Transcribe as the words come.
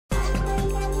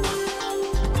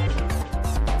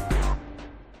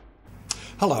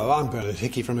Hello, I'm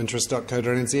Hickey from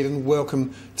interest.co.nz and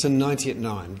welcome to 90 at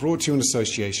 9, brought to you in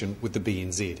association with the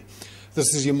BNZ.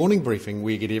 This is your morning briefing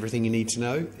where you get everything you need to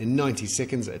know in 90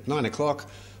 seconds at 9 o'clock,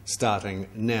 starting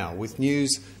now with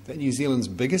news that New Zealand's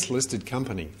biggest listed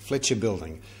company, Fletcher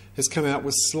Building, has come out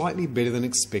with slightly better than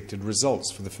expected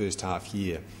results for the first half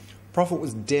year. Profit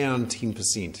was down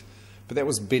 10%, but that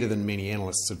was better than many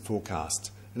analysts had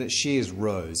forecast, and its shares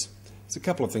rose. There's a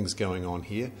couple of things going on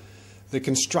here. The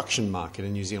construction market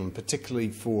in New Zealand,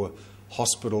 particularly for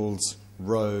hospitals,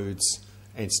 roads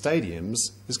and stadiums,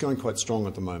 is going quite strong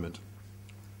at the moment.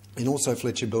 And also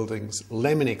Fletcher Building's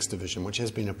Laminex division, which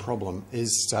has been a problem,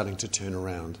 is starting to turn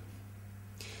around.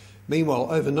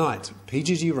 Meanwhile, overnight,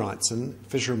 PGG Wrightson,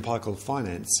 Fisher and Paykel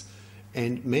Finance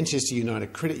and Manchester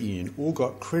United Credit Union all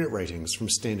got credit ratings from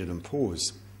Standard &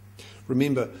 Poor's.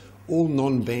 Remember, all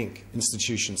non-bank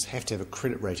institutions have to have a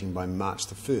credit rating by March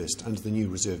the 1st under the new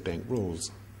Reserve Bank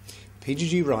rules.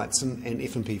 PGG Wrightson and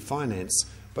F&P Finance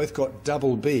both got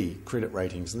BB credit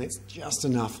ratings, and that's just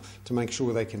enough to make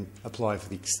sure they can apply for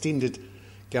the extended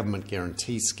government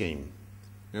guarantee scheme.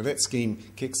 Now that scheme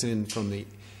kicks in from the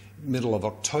middle of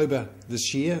October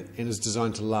this year and is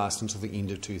designed to last until the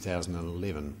end of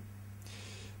 2011.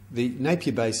 The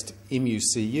Napier-based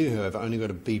MUCU, however, only got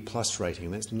a B+ rating,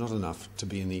 and that's not enough to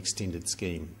be in the extended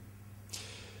scheme.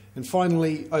 And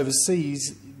finally,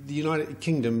 overseas, the United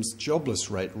Kingdom's jobless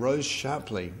rate rose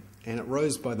sharply, and it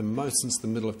rose by the most since the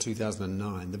middle of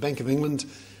 2009. The Bank of England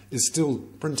is still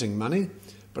printing money,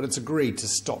 but it's agreed to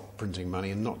stop printing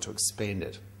money and not to expand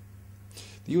it.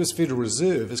 The US Federal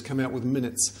Reserve has come out with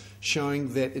minutes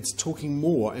showing that it's talking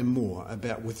more and more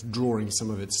about withdrawing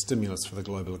some of its stimulus for the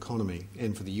global economy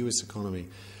and for the US economy,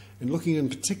 and looking in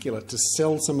particular to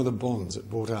sell some of the bonds it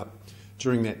bought up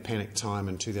during that panic time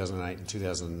in 2008 and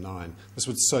 2009. This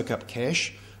would soak up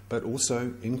cash, but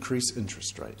also increase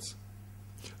interest rates.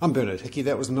 I'm Hickey.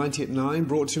 That was 90 at 9,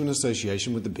 brought to you in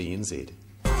association with the BNZ.